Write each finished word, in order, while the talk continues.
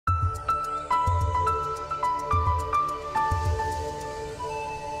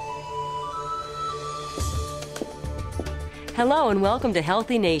Hello and welcome to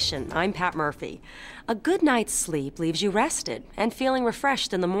Healthy Nation. I'm Pat Murphy. A good night's sleep leaves you rested and feeling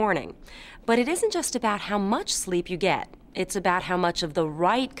refreshed in the morning. But it isn't just about how much sleep you get. It's about how much of the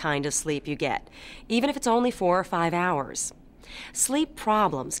right kind of sleep you get, even if it's only 4 or 5 hours. Sleep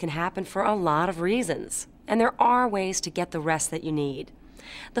problems can happen for a lot of reasons, and there are ways to get the rest that you need.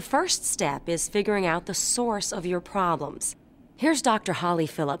 The first step is figuring out the source of your problems. Here's Dr. Holly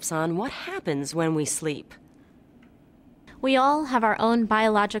Phillips on what happens when we sleep. We all have our own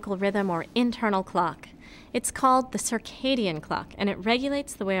biological rhythm or internal clock. It's called the circadian clock, and it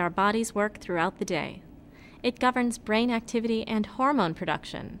regulates the way our bodies work throughout the day. It governs brain activity and hormone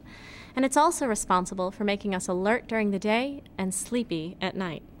production, and it's also responsible for making us alert during the day and sleepy at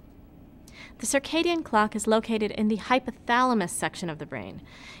night. The circadian clock is located in the hypothalamus section of the brain.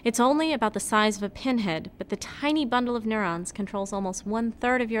 It's only about the size of a pinhead, but the tiny bundle of neurons controls almost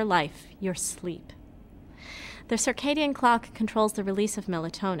 1/3 of your life, your sleep. The circadian clock controls the release of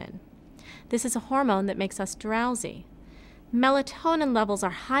melatonin. This is a hormone that makes us drowsy. Melatonin levels are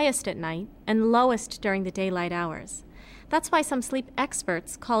highest at night and lowest during the daylight hours. That's why some sleep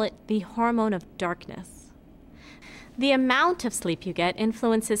experts call it the hormone of darkness. The amount of sleep you get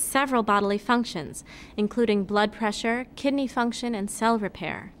influences several bodily functions, including blood pressure, kidney function, and cell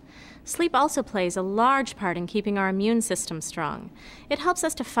repair. Sleep also plays a large part in keeping our immune system strong. It helps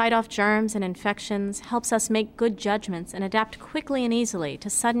us to fight off germs and infections, helps us make good judgments, and adapt quickly and easily to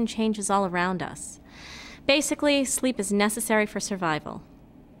sudden changes all around us. Basically, sleep is necessary for survival.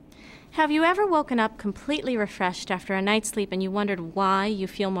 Have you ever woken up completely refreshed after a night's sleep and you wondered why you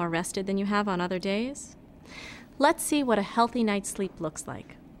feel more rested than you have on other days? Let's see what a healthy night's sleep looks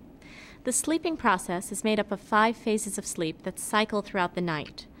like. The sleeping process is made up of 5 phases of sleep that cycle throughout the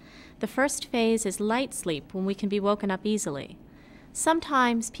night. The first phase is light sleep, when we can be woken up easily.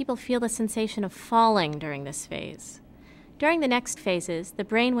 Sometimes people feel the sensation of falling during this phase. During the next phases, the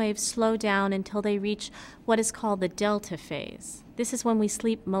brain waves slow down until they reach what is called the delta phase. This is when we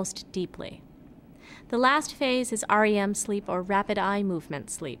sleep most deeply. The last phase is REM sleep, or rapid eye movement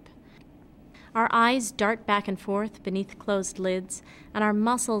sleep. Our eyes dart back and forth beneath closed lids, and our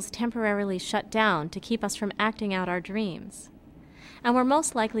muscles temporarily shut down to keep us from acting out our dreams. And we're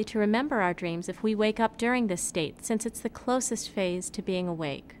most likely to remember our dreams if we wake up during this state, since it's the closest phase to being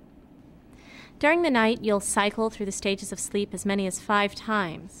awake. During the night, you'll cycle through the stages of sleep as many as 5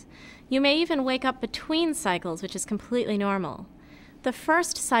 times. You may even wake up between cycles, which is completely normal. The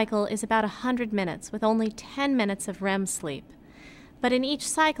first cycle is about 100 minutes, with only 10 minutes of REM sleep. But in each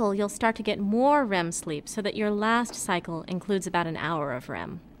cycle, you'll start to get more REM sleep, so that your last cycle includes about an hour of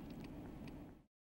REM.